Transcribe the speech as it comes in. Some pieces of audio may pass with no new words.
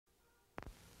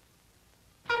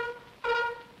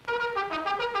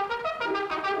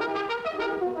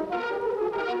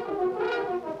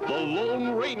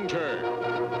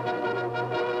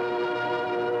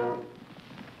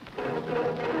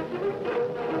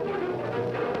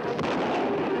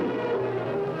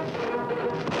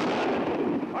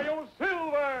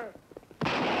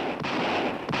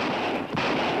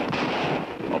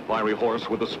fiery horse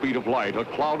with the speed of light, a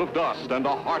cloud of dust, and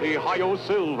a hearty hi-yo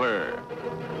silver.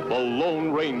 The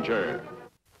Lone Ranger.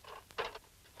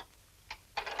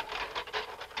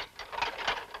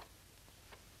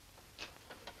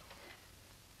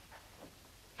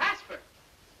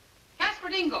 Casper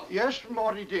Dingle. Yes,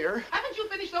 Morty, dear. Haven't you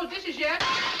finished those dishes yet?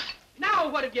 Now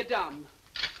what have you done?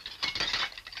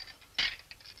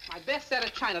 My best set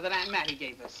of china that Aunt Mattie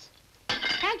gave us.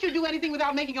 Can't you do anything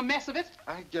without making a mess of it?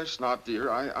 I guess not, dear.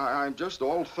 I'm just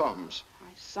all thumbs. I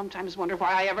sometimes wonder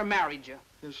why I ever married you.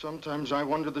 Yes, sometimes I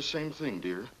wonder the same thing,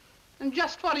 dear. And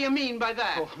just what do you mean by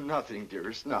that? Oh, nothing,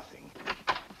 dearest, nothing.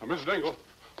 Mrs. Dingle.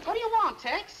 What do you want,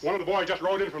 Tex? One of the boys just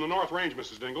rode in from the North Range,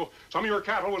 Mrs. Dingle. Some of your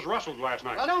cattle was rustled last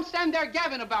night. Well, don't stand there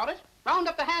gabbing about it. Round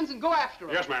up the hands and go after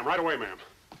them. Yes, ma'am. Right away, ma'am.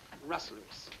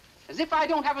 Rustlers. As if I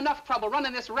don't have enough trouble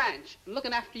running this ranch and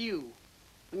looking after you.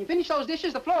 When you finish those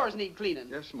dishes, the floors need cleaning.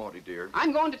 Yes, Morty, dear.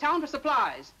 I'm going to town for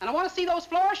supplies, and I want to see those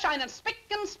floors shining spick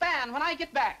and span when I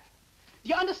get back. Do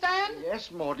you understand?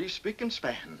 Yes, Morty, spick and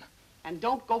span. And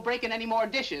don't go breaking any more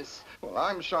dishes. Well,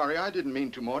 I'm sorry. I didn't mean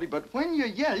to, Morty, but when you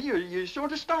yell, you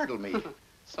sort of startle me.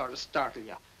 Sort of startle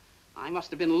you. I must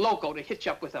have been loco to hitch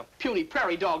up with a puny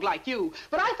prairie dog like you.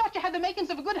 But I thought you had the makings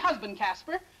of a good husband,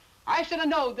 Casper. I should have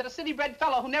known that a city-bred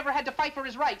fellow who never had to fight for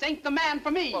his rights ain't the man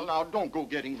for me. Well, now, don't go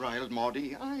getting riled,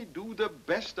 Morty. I do the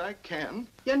best I can.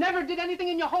 You never did anything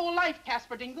in your whole life,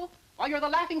 Casper Dingle. While you're the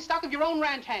laughingstock of your own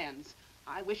ranch hands.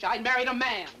 I wish I'd married a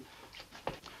man.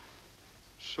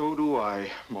 So do I,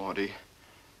 Morty.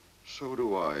 So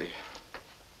do I.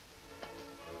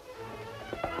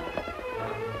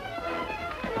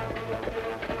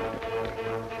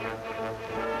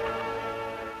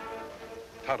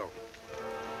 Tonto.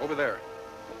 Over there.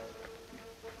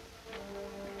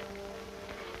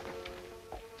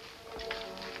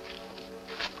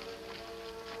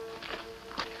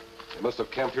 They must have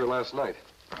camped here last night.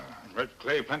 Red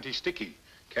clay plenty sticky.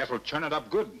 Cattle churn it up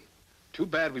good. Too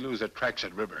bad we lose their tracks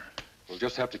at river. We'll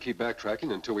just have to keep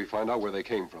backtracking until we find out where they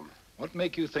came from. What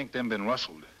make you think them been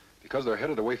rustled? Because they're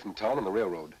headed away from town on the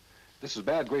railroad. This is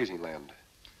bad grazing land.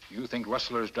 You think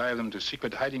rustlers drive them to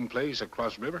secret hiding place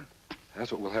across river?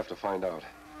 That's what we'll have to find out.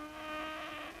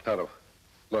 Tonto,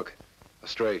 look, a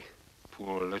stray.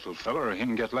 Poor little feller,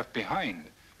 him get left behind.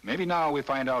 Maybe now we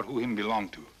find out who him belong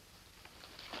to.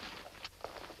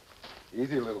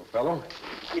 Easy, little fellow.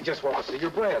 We just want to see your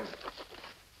brand.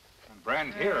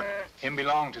 Brand here. Him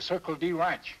belong to Circle D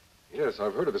Ranch. Yes,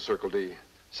 I've heard of the Circle D.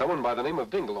 Someone by the name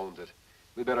of Dingle owns it.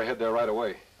 We better head there right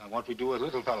away. And what we do with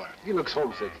little feller? He looks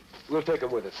homesick. We'll take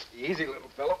him with us. Easy, little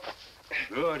fellow.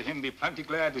 Good. Him be plenty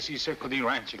glad to see Circle D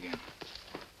Ranch again.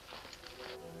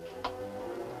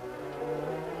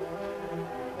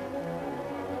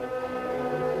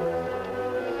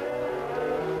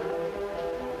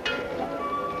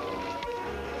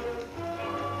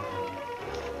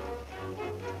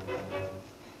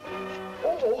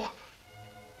 Oh,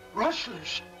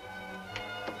 rustlers.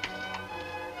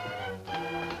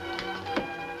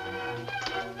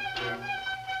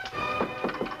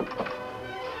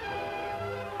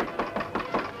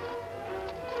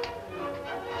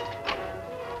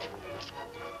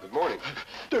 Good morning.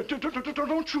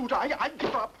 Don't shoot. I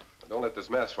give up. Don't let this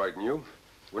mask frighten you.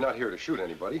 We're not here to shoot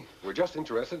anybody. We're just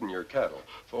interested in your cattle.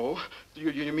 Oh,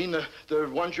 you mean the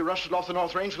ones you rustled off the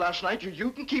North Range last night?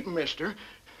 You can keep them, mister.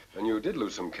 And you did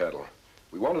lose some cattle.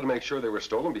 We wanted to make sure they were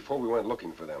stolen before we went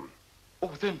looking for them.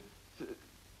 Oh,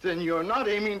 then you're not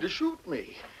aiming to shoot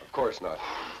me. Of course not.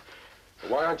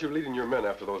 Why aren't you leading your men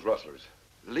after those rustlers?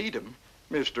 Lead them?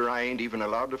 Mister, I ain't even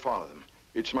allowed to follow them.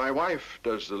 It's my wife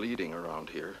does the leading around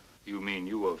here. You mean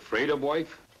you afraid of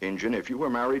wife? Injun, if you were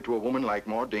married to a woman like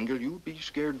Maud Dingle, you'd be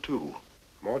scared too.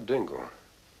 Maud Dingle?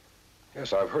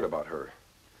 Yes, I've heard about her.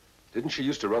 Didn't she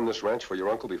used to run this ranch for your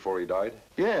uncle before he died?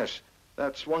 Yes,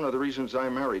 that's one of the reasons I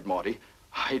married Maudie.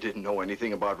 I didn't know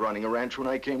anything about running a ranch when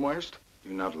I came west.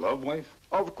 You not love wife?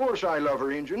 Of course I love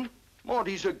her, Injun.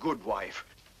 Maudie's a good wife.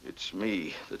 It's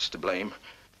me that's to blame.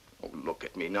 Oh, look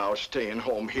at me now, staying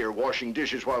home here, washing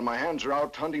dishes while my hands are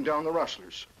out hunting down the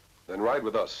rustlers. Then ride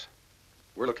with us.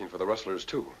 We're looking for the rustlers,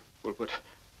 too. Well, but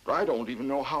I don't even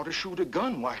know how to shoot a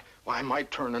gun. Why, I might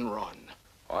turn and run.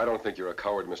 I don't think you're a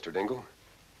coward, Mr. Dingle.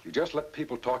 You just let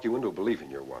people talk you into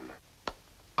believing you're one.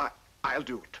 I'll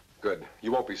do it. Good.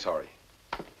 You won't be sorry.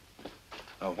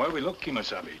 Where we look, Kemo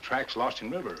Sabe, tracks lost in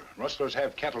river. Rustlers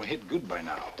have cattle hit good by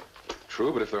now.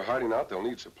 True, but if they're hiding out, they'll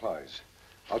need supplies.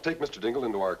 I'll take Mr. Dingle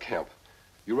into our camp.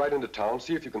 You ride into town,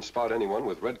 see if you can spot anyone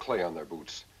with red clay on their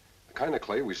boots. The kind of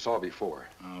clay we saw before.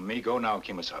 Me go now,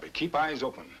 Kemo Sabe. Keep eyes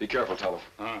open. Be careful, Tonto.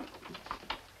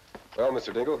 Well,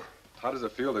 Mr. Dingle, how does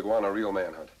it feel to go on a real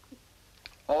manhunt?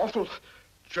 Awful.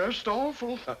 just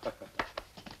awful.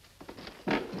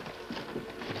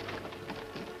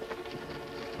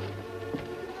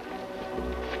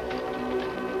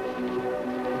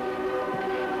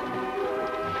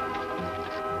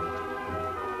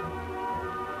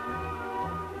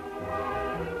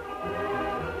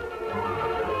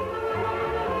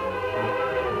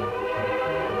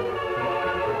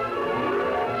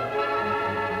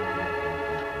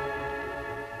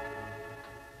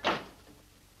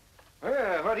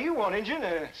 What do you want, Injun?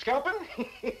 Scalping?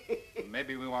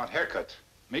 Maybe we want haircuts.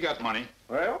 Me got money.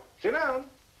 Well, sit down.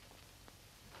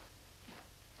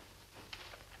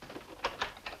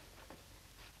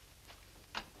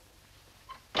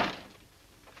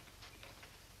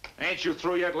 Ain't you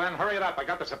through yet, Len? Hurry it up. I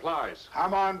got the supplies.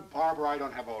 Come on, Barbara. I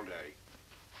don't have all day.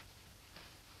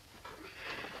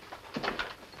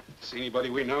 See anybody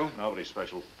we know? Nobody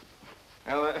special.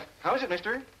 Well, how's it,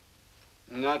 mister?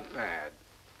 Not bad.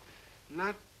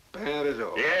 Not bad at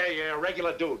all. Yeah,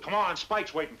 regular dude. Come on,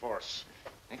 Spike's waiting for us.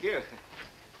 Thank you.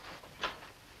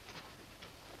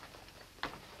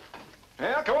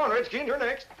 Well, come on, Redskin, you're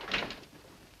next.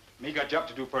 Me got job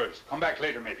to do first. Come back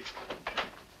later, maybe.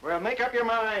 Well, make up your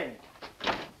mind.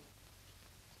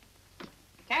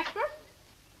 Casper?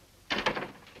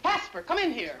 Casper, come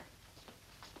in here.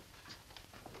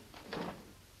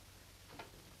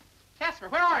 Casper,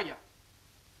 where are you?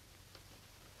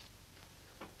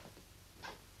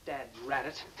 Dad rat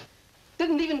it.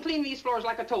 Didn't even clean these floors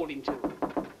like I told him to.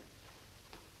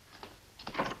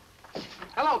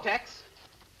 Hello, Tex.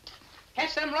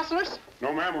 Catch them rustlers?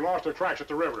 No, ma'am, we lost their tracks at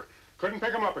the river. Couldn't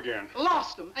pick them up again.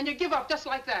 Lost them, and you give up just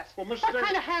like that. Well, Mr. What Ding-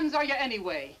 kind of hands are you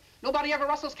anyway? Nobody ever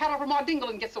rustles cattle for Ma Dingle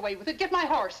and gets away with it. Get my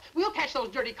horse. We'll catch those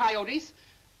dirty coyotes.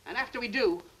 And after we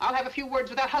do, I'll have a few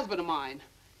words with that husband of mine.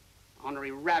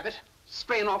 Ornery rabbit,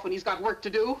 straying off when he's got work to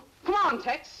do. Come on,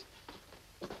 Tex.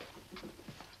 It's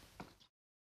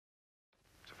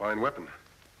a fine weapon.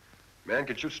 Man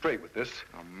can shoot straight with this.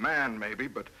 A man, maybe,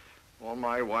 but all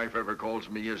my wife ever calls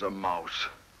me is a mouse.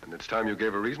 And it's time you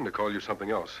gave a reason to call you something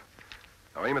else.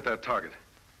 Now aim at that target.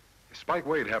 If Spike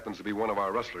Wade happens to be one of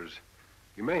our rustlers,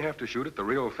 you may have to shoot at the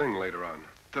real thing later on.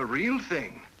 The real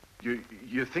thing?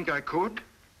 You think I could?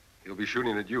 He'll be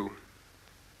shooting at you.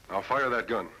 Now fire that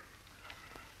gun.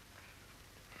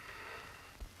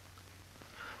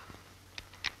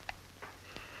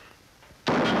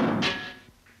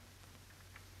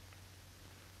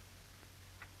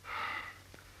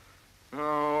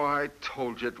 Oh, I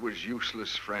told you it was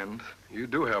useless, friend. You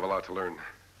do have a lot to learn.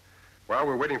 While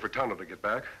we're waiting for Tonto to get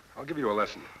back, I'll give you a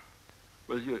lesson.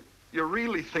 Well, you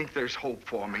really think there's hope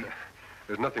for me?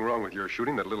 There's nothing wrong with your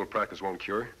shooting that little practice won't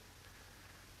cure.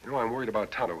 You know, I'm worried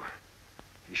about Tonto.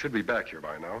 He should be back here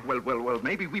by now. Well,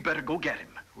 maybe we better go get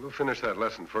him. We'll finish that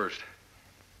lesson first.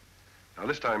 Now,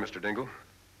 this time, Mr. Dingle,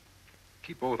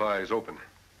 keep both eyes open.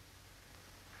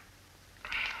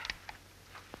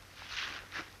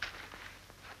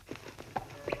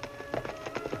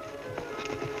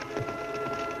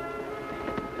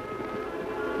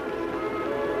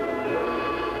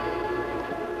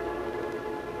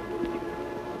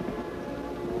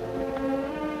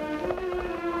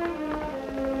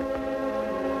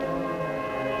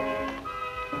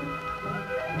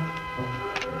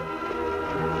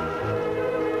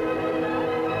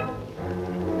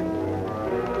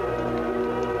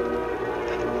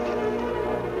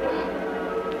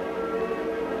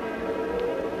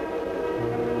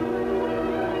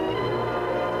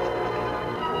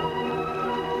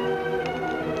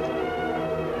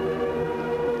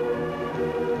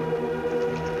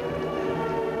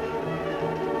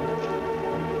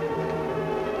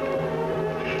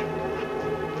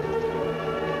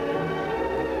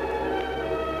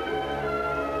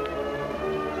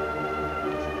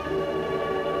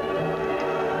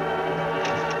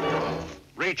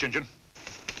 Reach, Injun.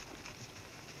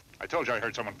 I told you I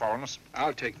heard someone following us.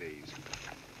 I'll take these.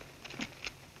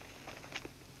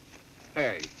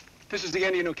 Hey, this is the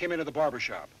Indian who came into the barber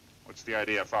shop. What's the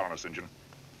idea of following us, Injun?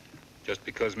 Just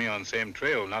because me on same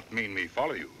trail, not mean me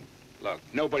follow you. Look,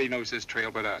 nobody knows this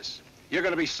trail but us. You're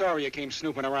gonna be sorry you came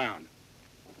snooping around.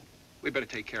 We better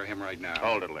take care of him right now.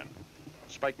 Hold it, Lynn.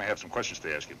 Spike may have some questions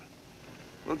to ask him.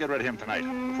 We'll get rid of him tonight,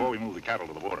 before we move the cattle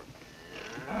to the border.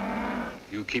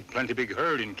 You keep plenty big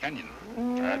herd in Canyon.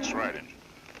 That's right, Injun.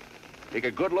 Take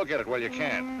a good look at it while you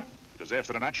can, because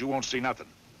after the night, you won't see nothing.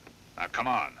 Now, come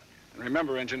on. And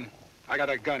remember, Injun, I got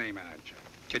a gun aiming at you.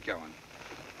 Get going.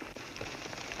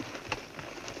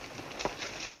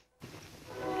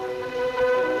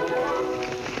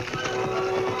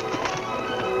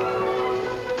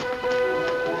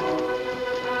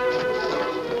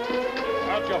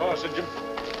 Out your horse, Injun.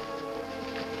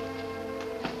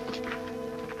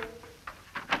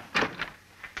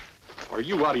 Are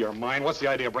you out of your mind? What's the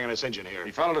idea of bringing this engine here?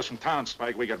 He followed us from town,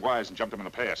 Spike. We got wise and jumped him in the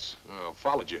pass. Oh,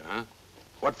 followed you, huh?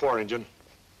 What for, Injun?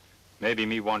 Maybe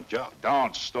me want job.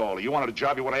 Don't stall. You wanted a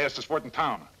job, you would have asked us for it in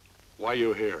town. Why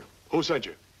you here? Who sent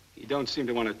you? He don't seem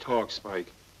to want to talk,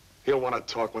 Spike. He'll want to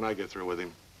talk when I get through with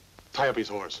him. Tie up his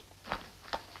horse.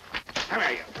 Come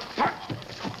here, you.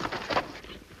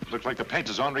 Looks like the paint's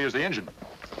as ornery as the engine.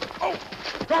 Oh,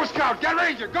 go, Scout! Get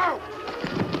Ranger! Go!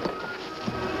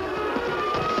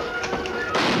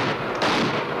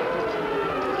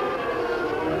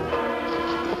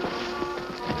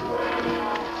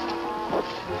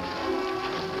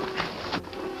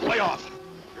 Lay off!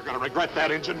 You're gonna regret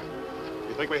that, Injun.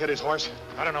 You think we hit his horse?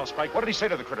 I don't know, Spike. What did he say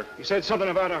to the critter? He said something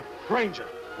about a ranger.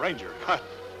 Ranger? Ha!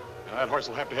 Now, that horse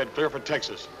will have to head clear for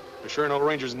Texas. There's sure no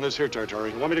rangers in this here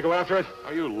territory. You want me to go after it?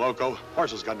 Are you loco?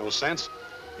 Horse has got no sense.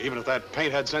 Even if that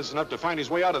paint had sense enough to find his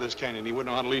way out of this canyon, he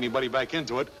wouldn't know how to lead anybody back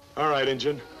into it. All right,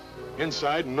 Injun.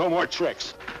 Inside, and no more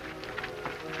tricks.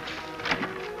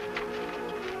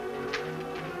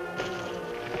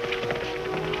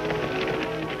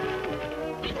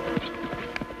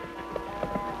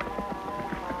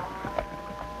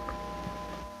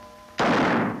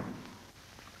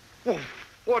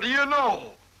 What do you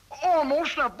know?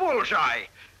 Almost a bullseye.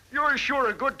 You're sure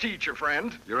a good teacher,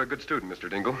 friend. You're a good student, Mr.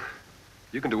 Dingle.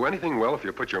 You can do anything well if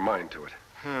you put your mind to it.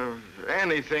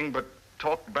 Anything but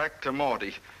talk back to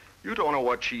Maudie. You don't know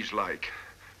what she's like.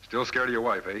 Still scared of your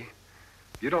wife, eh?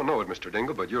 You don't know it, Mr.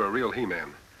 Dingle, but you're a real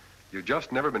he-man. You've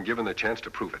just never been given the chance to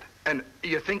prove it. And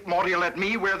you think Maudie will let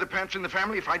me wear the pants in the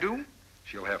family if I do?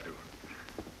 She'll have to.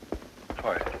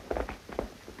 Quiet.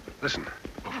 Listen.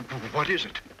 What is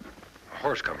it? A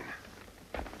horse coming.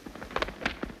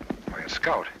 Why, a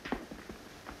scout.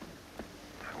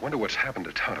 I wonder what's happened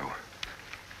to Tonto.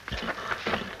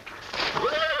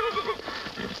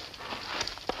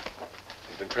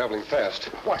 He's been traveling fast.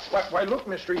 What? Why, look,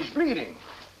 mister, he's bleeding.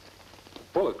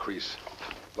 Bullet crease.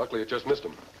 Luckily, it just missed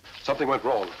him. Something went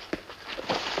wrong.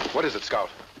 What is it, Scout?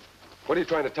 What are you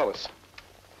trying to tell us?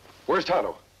 Where's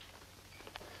Tonto?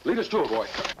 Lead us to him, boy.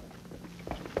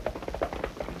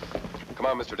 Come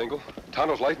on, Mr. Dingle.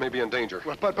 Tonto's life may be in danger.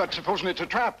 Well, but supposing it's a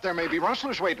trap, there may be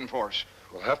rustlers waiting for us.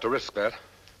 We'll have to risk that.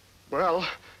 Well,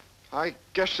 I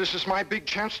guess this is my big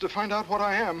chance to find out what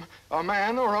I am, a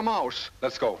man or a mouse.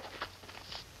 Let's go.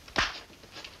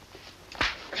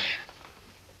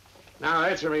 Now,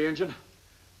 answer me, Injun.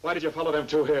 Why did you follow them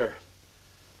two here?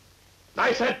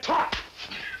 I said talk!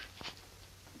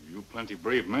 You plenty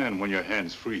brave man when your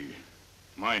hand's free.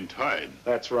 Mine tied.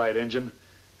 That's right, Injun.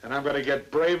 And I'm going to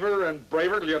get braver and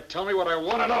braver till you tell me what I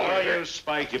want to know. Oh, you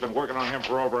Spike. You've been working on him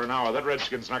for over an hour. That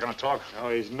redskin's not going to talk. No,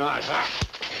 he's not.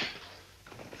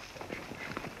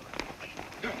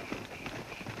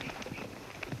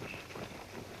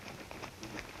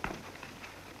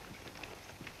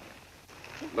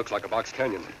 Looks like a box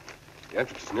canyon. The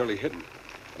entrance is nearly hidden.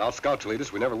 Without scouts to lead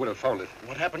us, we never would have found it.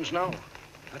 What happens now?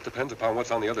 That depends upon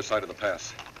what's on the other side of the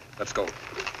pass. Let's go.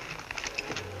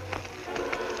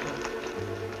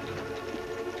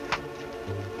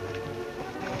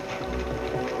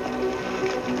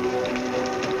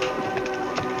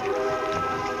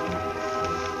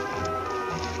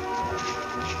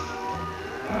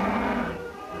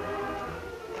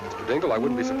 Mr. Dingle, I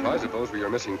wouldn't be surprised if those were your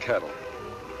missing cattle.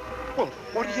 Well,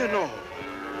 what do you know?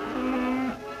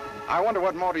 I wonder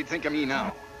what Maudie'd think of me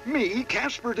now. Me,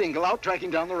 Casper Dingle, out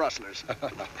tracking down the rustlers.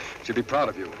 She'd be proud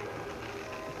of you.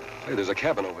 Hey, there's a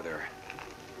cabin over there.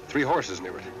 3 horses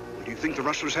near it. Do you think the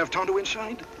rustlers have Tonto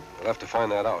inside? We'll have to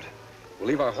find that out. We'll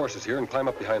leave our horses here and climb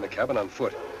up behind the cabin on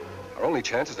foot. Our only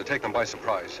chance is to take them by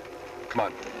surprise. Come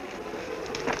on.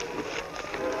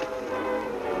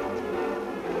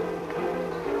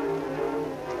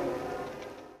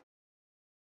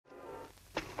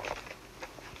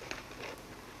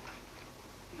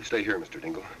 You stay here, Mr.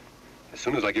 Dingle. As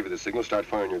soon as I give you the signal, start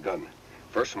firing your gun.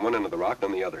 First from one end of the rock,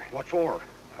 then the other. What for?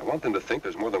 I want them to think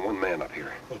there's more than one man up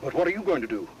here. But what are you going to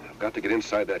do? I've got to get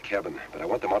inside that cabin, but I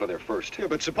want them out of there first. Yeah,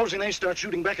 but supposing they start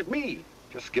shooting back at me?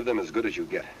 Just give them as good as you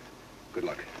get. Good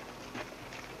luck.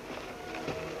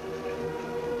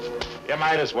 You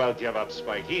might as well give up,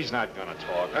 Spike. He's not going to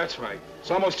talk. That's right.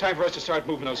 It's almost time for us to start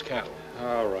moving those cattle.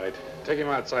 All right. Take him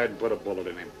outside and put a bullet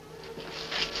in him.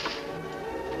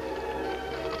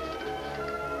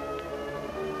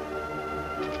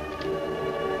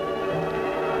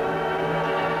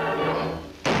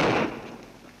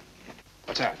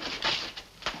 What's that?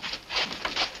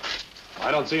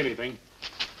 I don't see anything.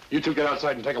 You two get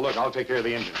outside and take a look. I'll take care of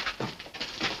the engine.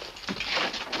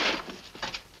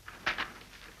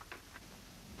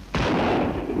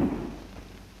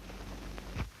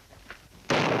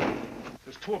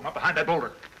 There's two of them up behind that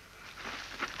boulder.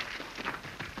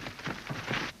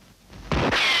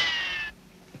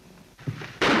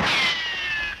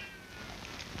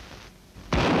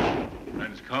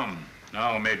 Friends, come.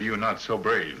 Now maybe you're not so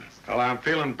brave. Well, I'm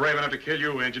feeling brave enough to kill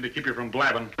you, Injun, to keep you from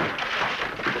blabbing.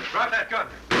 Drop that gun.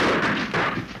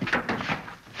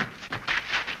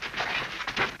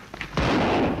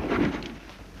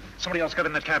 Somebody else got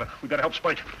in that cabin. We better help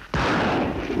Spike.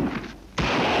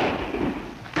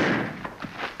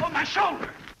 On my shoulder!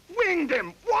 Winged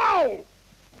him! Wow!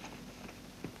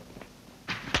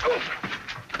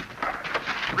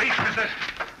 Reid, mister.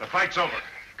 The fight's over.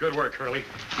 Good work, Hurley.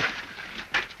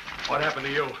 What happened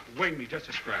to you? Winged me just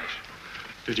a scratch.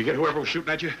 Did you get whoever was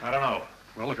shooting at you? I don't know.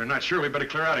 Well, if you're not sure, we better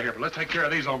clear out of here. But let's take care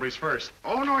of these hombres first.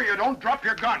 Oh, no, you don't. Drop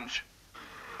your guns.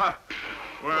 Ha!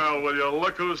 Well, will you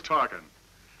look who's talking?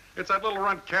 It's that little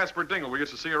runt Casper Dingle we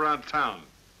used to see around town.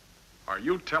 Are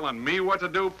you telling me what to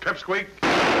do, pipsqueak?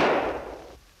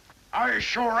 I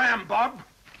sure am, Bob.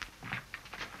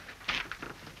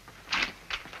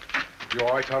 You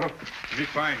all right, Tonto? Be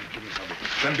fine, Kemo Sabe.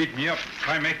 Don't beat me up.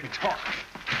 Try make me talk.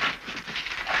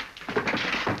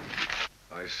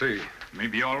 I see.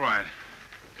 Maybe all right.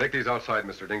 Take these outside,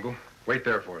 Mr. Dingle. Wait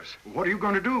there for us. What are you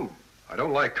going to do? I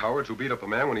don't like cowards who beat up a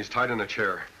man when he's tied in a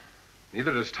chair.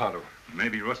 Neither does Tonto.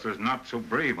 Maybe rustlers not so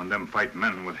brave when them fight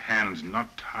men with hands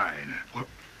not tied. What?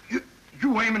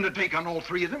 You aiming to take on all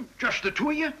three of them? Just the two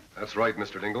of you? That's right,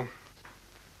 Mr. Dingle.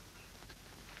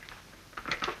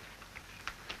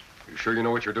 You sure you know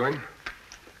what you're doing?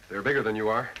 They're bigger than you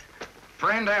are.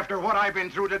 Friend, after what I've been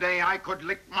through today, I could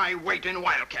lick my weight in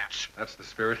wildcats. That's the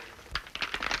spirit.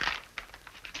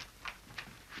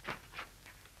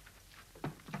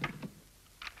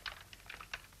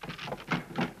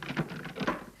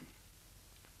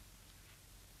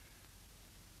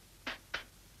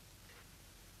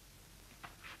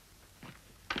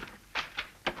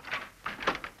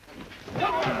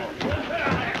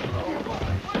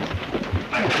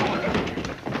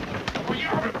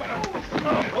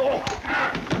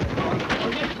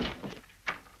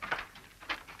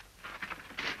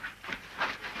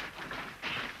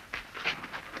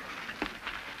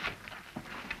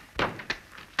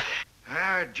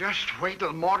 Just wait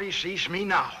till Morty sees me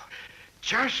now.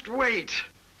 Just wait.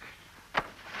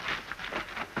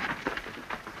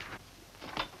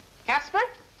 Casper?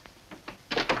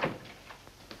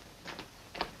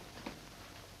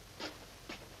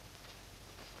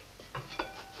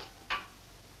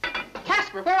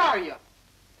 Casper, where are you?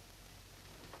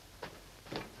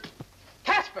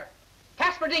 Casper!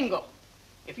 Casper Dingle!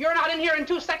 If you're not in here in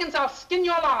 2 seconds, I'll skin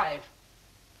you alive.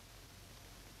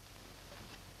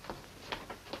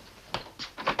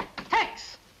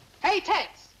 Hey,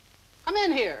 Tex, come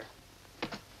in here.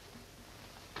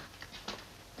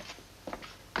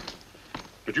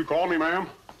 Did you call me, ma'am?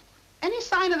 Any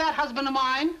sign of that husband of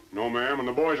mine? No, ma'am, and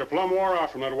the boys are plumb wore out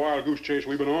from that wild goose chase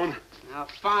we've been on. Now,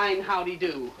 fine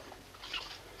howdy-do.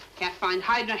 Can't find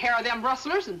hide nor hair of them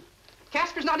rustlers, and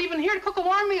Casper's not even here to cook a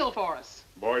warm meal for us.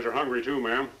 Boys are hungry, too,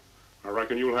 ma'am. I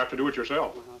reckon you'll have to do it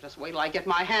yourself. Well, just wait till I get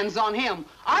my hands on him.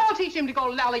 I'll teach him to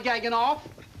go lollygagging off.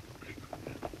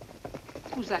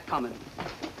 Who's that coming?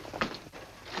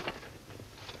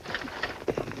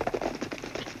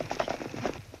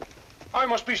 I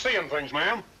must be seeing things,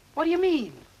 ma'am. What do you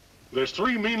mean? There's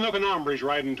 3 mean-looking hombres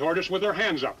riding toward us with their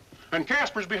hands up. And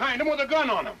Casper's behind them with a gun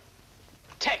on him.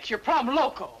 Tex, you're plumb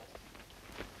loco.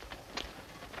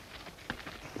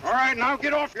 All right, now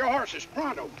get off your horses,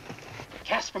 pronto.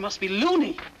 Casper must be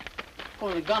loony.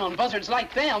 Pulling a gun on buzzards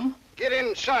like them. Get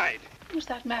inside. Who's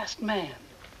that masked man?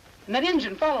 And that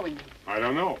engine following you? I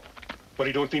don't know. But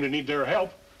he don't seem to need their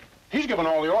help. He's giving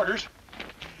all the orders.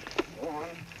 Go on.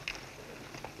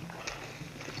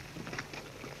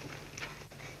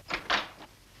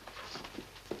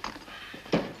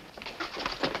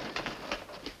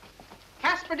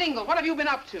 Casper Dingle, what have you been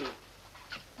up to?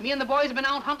 Me and the boys have been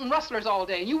out hunting rustlers all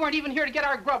day, and you weren't even here to get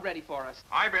our grub ready for us.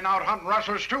 I've been out hunting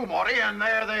rustlers too, Morty, and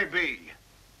there they be.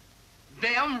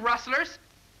 Them rustlers?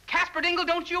 Casper Dingle,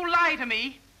 don't you lie to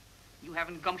me. You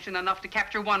haven't gumption enough to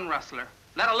capture 1 rustler,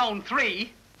 let alone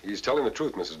 3. He's telling the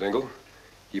truth, Mrs. Dingle.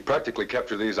 He practically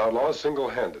captured these outlaws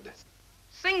single-handed.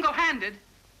 Single-handed?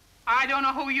 I don't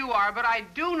know who you are, but I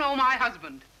do know my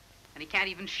husband. And he can't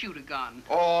even shoot a gun.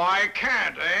 Oh, I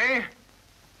can't, eh?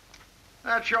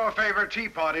 That's your favorite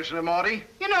teapot, isn't it, Morty?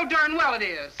 You know darn well it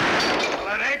is.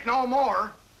 Well, it ain't no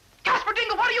more. Casper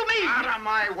Dingle, what do you mean? Out of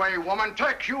my way, woman.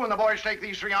 Tex, you and the boys take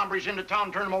these 3 hombres into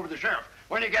town, turn them over to the sheriff.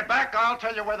 When you get back, I'll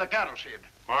tell you where the cattle's hid.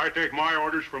 I take my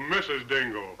orders from Mrs.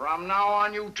 Dingle. From now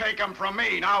on, you take them from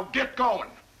me. Now, get going.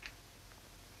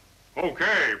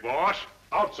 Okay, boss.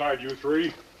 Outside, you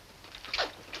three.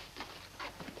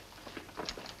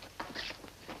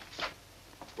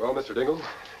 Well, Mr. Dingle,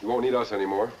 you won't need us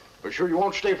anymore. But sure you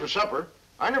won't stay for supper.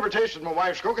 I never tasted my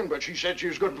wife's cooking, but she said she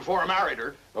was good before I married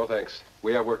her. No, thanks.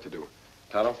 We have work to do.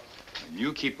 Tonto? And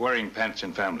you keep wearing pants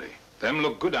in family. Them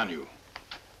look good on you.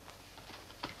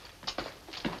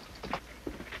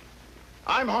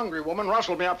 I'm hungry, woman.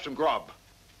 Rustle me up some grub.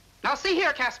 Now, see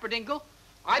here, Casper Dingle.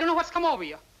 I don't know what's come over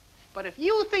you, but if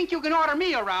you think you can order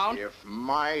me around... If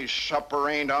my supper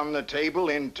ain't on the table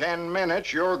in 10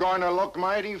 minutes, you're going to look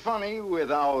mighty funny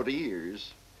without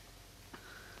ears.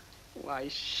 Why,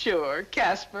 sure,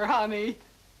 Casper, honey.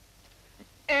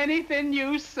 Anything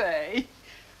you say.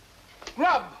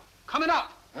 Grub, coming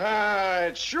up.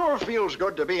 It sure feels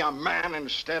good to be a man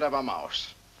instead of a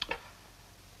mouse.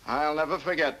 I'll never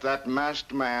forget that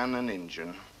masked man and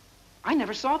Injun. I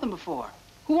never saw them before.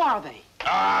 Who are they?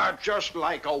 Just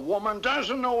like a woman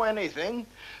doesn't know anything.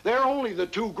 They're only the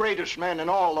two greatest men in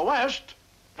all the West,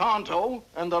 Tonto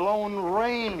and the Lone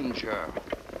Ranger.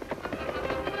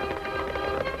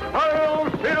 Hi-yo,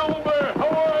 Silver!